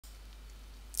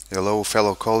Hello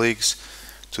fellow colleagues.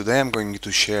 Today I'm going to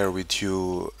share with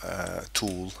you a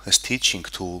tool, a stitching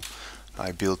tool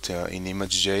I built in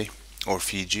ImageJ or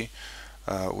Fiji,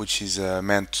 which is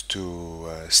meant to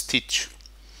stitch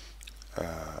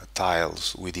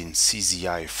tiles within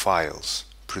CZI files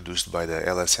produced by the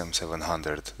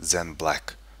LSM700 Zen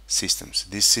Black systems.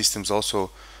 These systems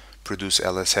also produce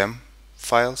LSM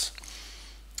files,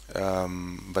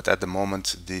 but at the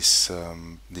moment this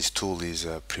tool is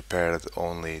prepared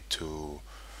only to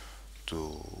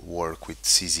work with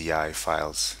CZI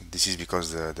files. This is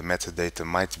because the metadata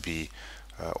might be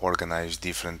organized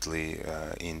differently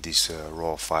in these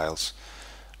raw files.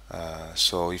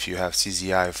 So if you have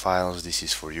CZI files, this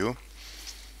is for you.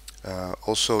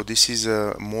 Also, this is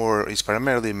it's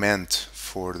primarily meant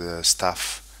for the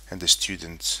staff and the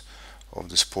students of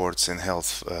the sports and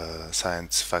health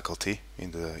science faculty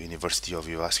in the University of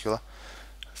Jyväskylä,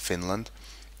 Finland.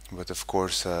 But of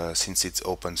course, since it's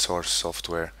open source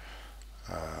software,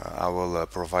 I will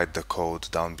provide the code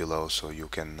down below, so you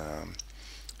can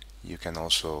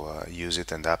also use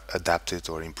it and adapt it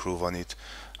or improve on it.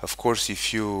 Of course,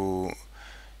 if you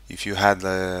had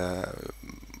the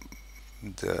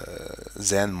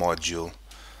Zen module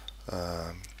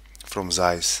from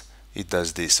Zeiss, it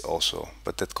does this also,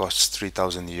 but that costs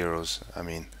 3,000 euros. I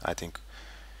mean, I think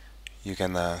you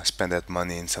can spend that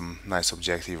money in some nice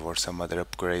objective or some other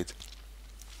upgrade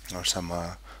or some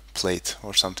plate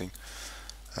or something.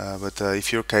 But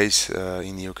if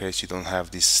in your case you don't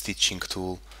have this stitching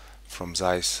tool from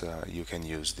Zeiss, you can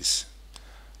use this.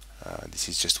 This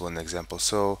is just one example.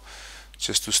 So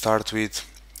just to start with,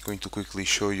 I'm going to quickly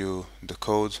show you the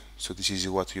code. So this is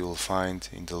what you will find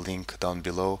in the link down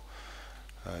below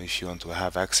if you want to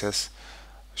have access.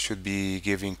 Should be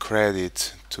giving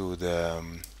credit to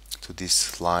to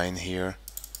this line here.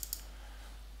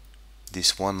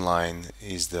 This one line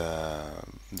is the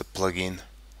plugin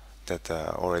that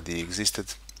already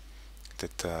existed,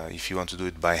 that if you want to do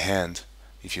it by hand,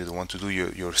 if you want to do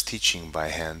your stitching by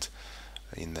hand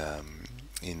in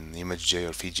ImageJ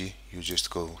or Fiji, you just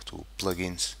go to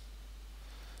plugins,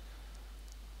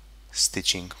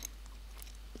 stitching,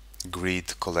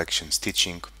 grid collection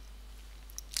stitching,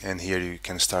 and here you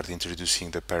can start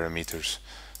introducing the parameters.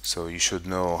 So you should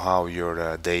know how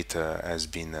your data has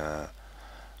been,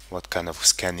 what kind of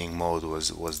scanning mode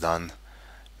was done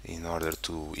in order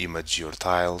to image your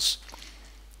tiles.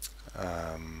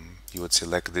 You would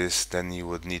select this, then you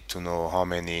would need to know how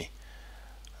many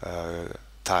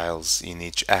tiles in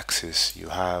each axis you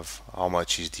have, how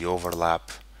much is the overlap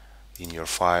in your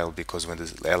file, because when the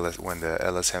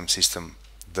LSM system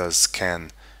does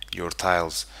scan your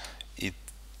tiles, it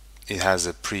has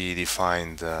a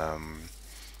predefined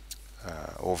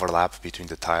overlap between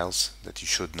the tiles that you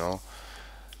should know,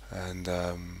 and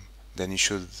then you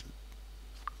should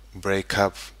break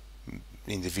up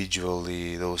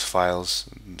individually those files,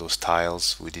 those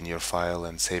tiles within your file,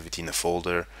 and save it in a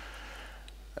folder.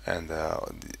 And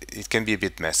it can be a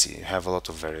bit messy, you have a lot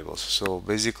of variables. So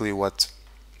basically what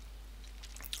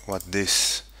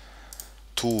this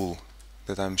tool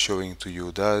that I'm showing to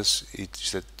you does,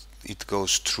 it's that it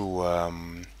goes through a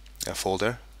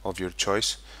folder of your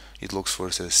choice. It looks for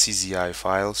the CZI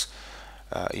files,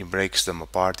 it breaks them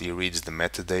apart, it reads the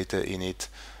metadata in it.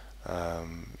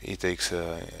 It takes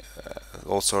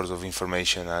all sorts of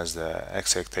information as the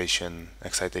excitation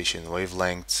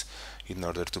wavelengths in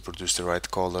order to produce the right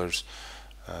colors,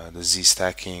 the Z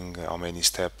stacking, how many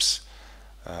steps,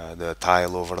 the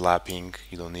tile overlapping,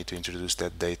 you don't need to introduce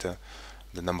that data,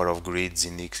 the number of grids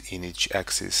in each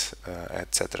axis,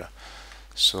 etc.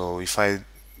 So if I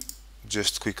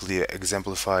just quickly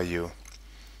exemplify you,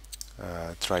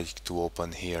 try to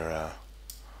open here,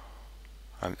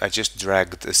 I just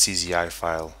dragged a CZI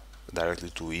file directly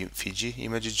to Fiji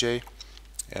ImageJ,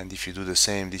 and if you do the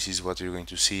same, this is what you're going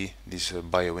to see. This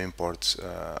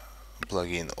BioImport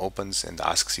plugin opens and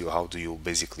asks you how do you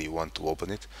basically want to open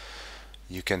it.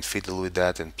 You can fiddle with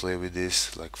that and play with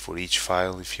this, like for each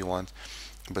file if you want,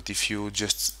 but if you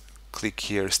just click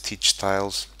here stitch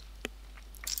tiles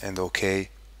and OK,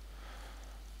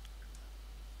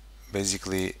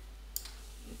 basically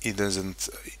it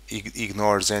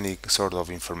ignores any sort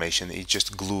of information, it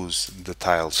just glues the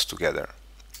tiles together.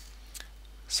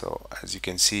 So as you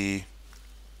can see,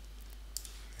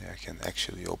 I can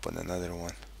actually open another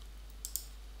one.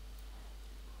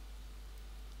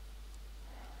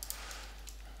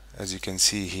 As you can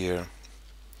see here,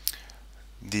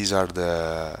 these are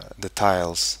the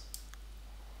tiles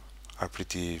are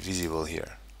pretty visible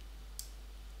here,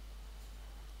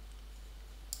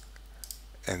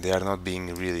 and they are not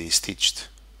being really stitched.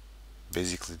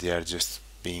 Basically they are just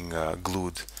being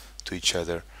glued to each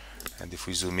other. And if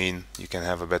we zoom in, you can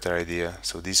have a better idea.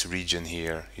 So this region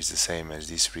here is the same as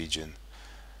this region,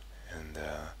 and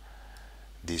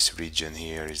this region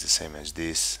here is the same as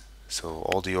this. So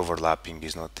all the overlapping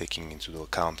is not taken into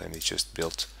account, and it's just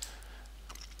built.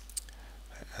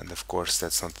 And of course,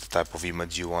 that's not the type of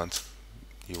image you want.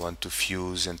 You want to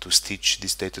fuse and to stitch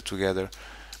this data together.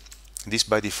 This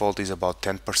by default is about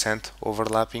 10%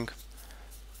 overlapping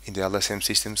in the LSM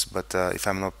systems, but if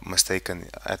I'm not mistaken,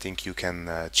 I think you can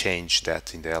change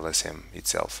that in the LSM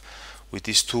itself. With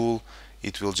this tool,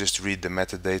 it will just read the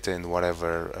metadata and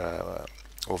whatever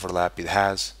overlap it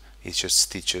has, it just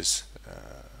stitches,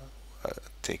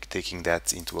 taking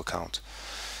that into account.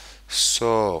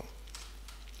 So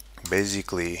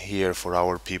basically here for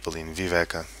our people in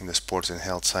Jyväskylä, in the sports and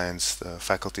health science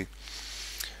faculty,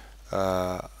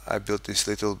 I built this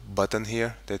little button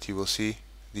here that you will see,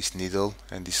 this needle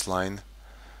and this line.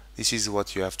 This is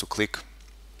what you have to click,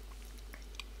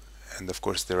 and of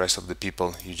course the rest of the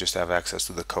people, you just have access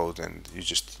to the code and you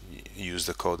just use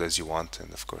the code as you want,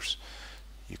 and of course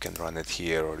you can run it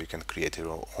here or you can create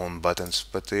your own buttons.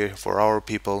 But for our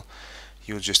people,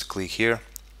 you just click here.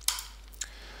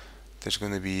 There's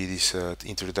going to be this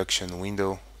introduction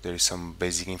window. There is some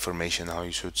basic information how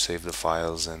you should save the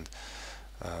files, and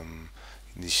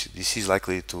this is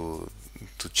likely to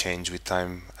change with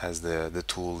time as the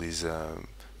tool is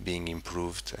being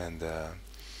improved and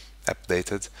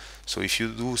updated. So if you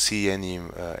do see any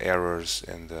errors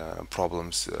and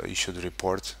problems, you should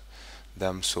report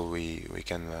them so we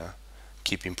can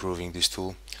keep improving this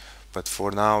tool. But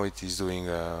for now it is doing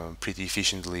pretty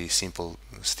efficiently simple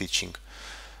stitching.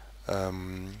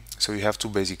 So you have two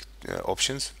basic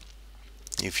options.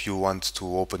 If you want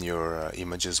to open your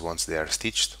images once they are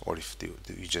stitched, or if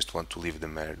you just want to leave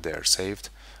them there saved,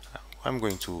 I'm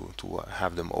going to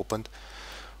have them opened.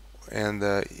 And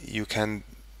you can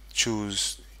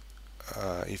choose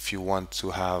if you want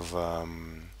to have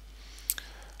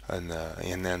an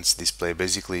enhanced display.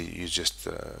 Basically you just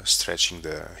stretching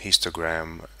the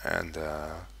histogram and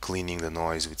cleaning the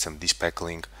noise with some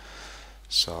despeckling.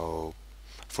 So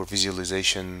for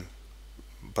visualization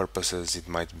purposes it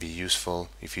might be useful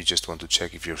if you just want to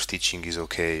check if your stitching is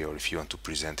okay, or if you want to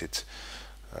present it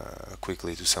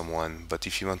quickly to someone. But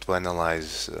if you want to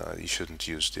analyze, you shouldn't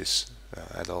use this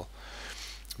at all,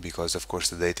 because of course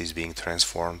the data is being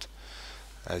transformed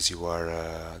as you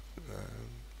are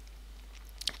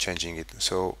changing it.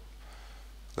 So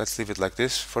let's leave it like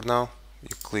this for now.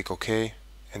 You click OK,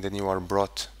 and then you are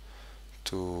brought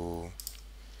to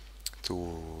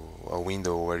a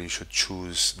window where you should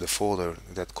choose the folder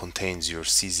that contains your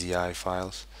CZI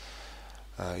files.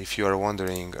 If you are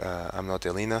wondering, I'm not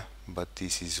Elena, but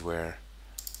this is where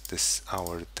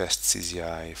our test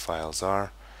CZI files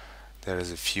are. There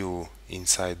is a few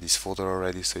inside this folder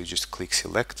already, so you just click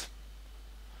select.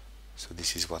 So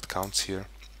this is what counts here.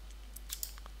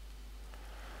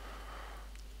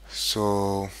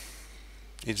 So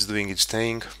it's doing its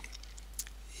thing.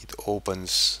 It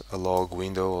opens a log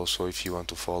window also if you want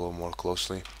to follow more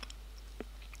closely.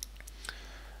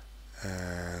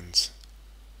 And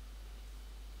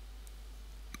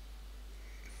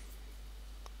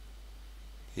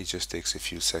it just takes a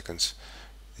few seconds.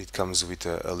 It comes with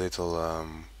a little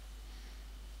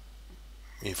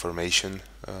information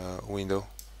window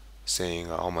saying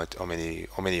how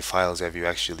many files have you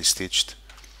actually stitched,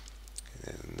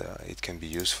 and it can be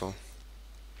useful.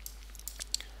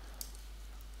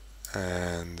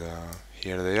 And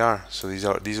here they are. So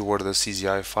these were the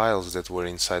CZI files that were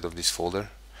inside of this folder.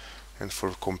 And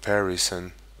for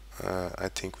comparison, I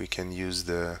think we can use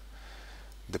the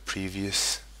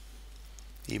previous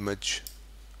image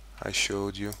I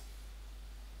showed you.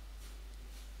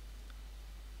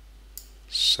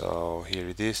 So here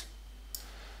it is.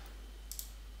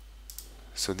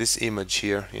 So this image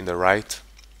here in the right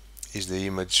is the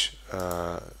image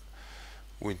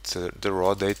with the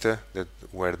raw data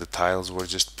where the tiles were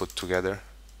just put together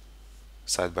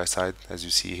side by side, as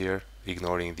you see here,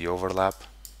 ignoring the overlap.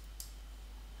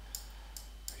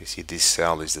 You see this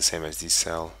cell is the same as this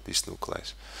cell, this nuclei.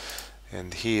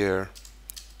 And here,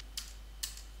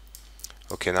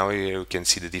 okay, now here you can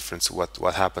see the difference.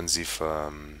 What happens if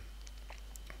the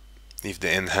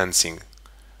enhancing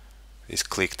is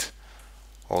clicked?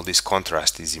 All this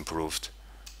contrast is improved.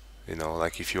 You know,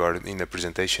 like if you are in a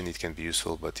presentation it can be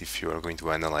useful, but if you are going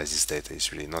to analyze this data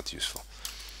it's really not useful.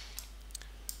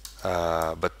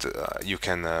 But you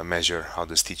can measure how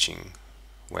the stitching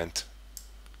went.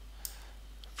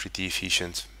 Pretty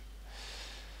efficient.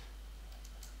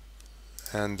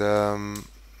 And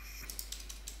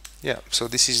yeah, so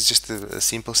this is just a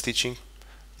simple stitching.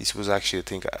 This was actually, I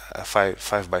think, a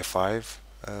 5 by 5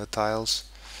 tiles.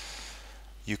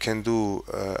 You can do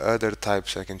other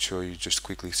types. I can show you just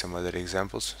quickly some other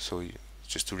examples. So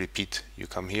just to repeat, you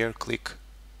come here, click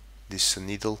this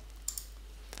needle,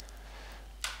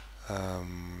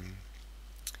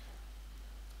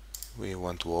 we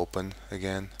want to open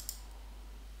again,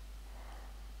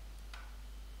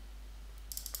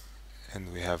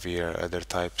 and we have here other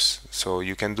types. So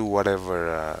you can do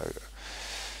whatever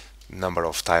number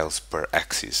of tiles per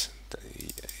axis that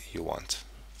you want.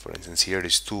 For instance, here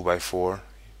is 2 by 4,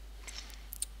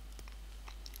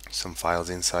 some files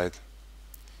inside.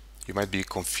 You might be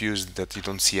confused that you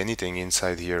don't see anything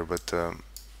inside here, but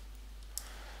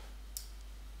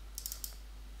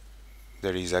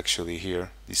there is actually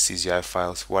here these CZI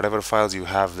files. Whatever files you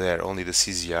have there, only the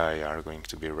CZI are going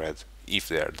to be read if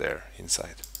they are there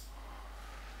inside.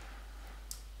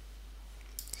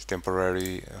 It's a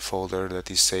temporary folder that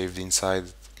is saved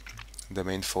inside the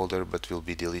main folder, but will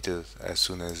be deleted as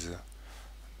soon as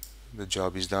the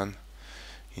job is done.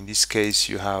 In this case,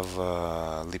 you have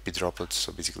lipid droplets,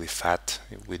 so basically fat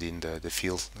within the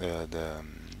field,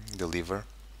 the liver,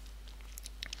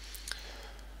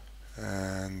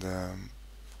 and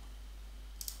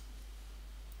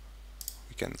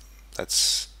we can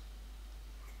let's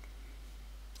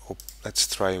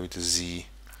try with the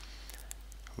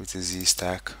Z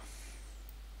stack.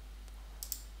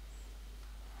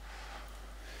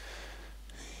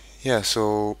 Yeah,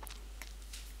 so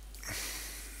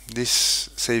this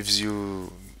saves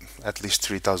you at least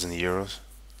 3,000 euros,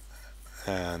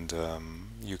 and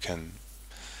you can,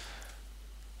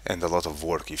 and a lot of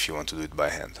work if you want to do it by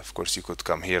hand. Of course, you could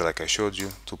come here like I showed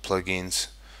you, to plugins,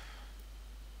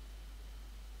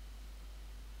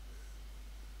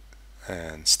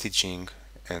 and stitching,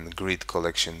 and grid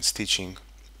collection stitching,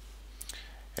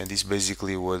 and this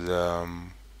basically would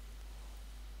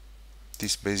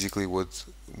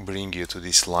bring you to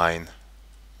this line.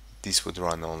 This would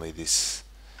run only this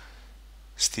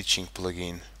stitching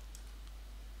plugin,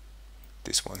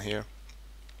 this one here,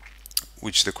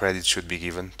 which the credit should be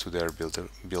given to their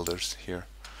builders here.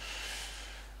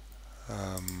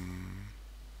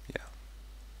 Yeah,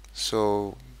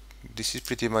 so this is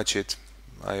pretty much it.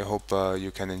 I hope you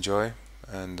can enjoy,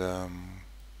 and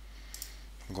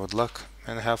good luck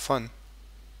and have fun.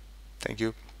 Thank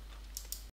you.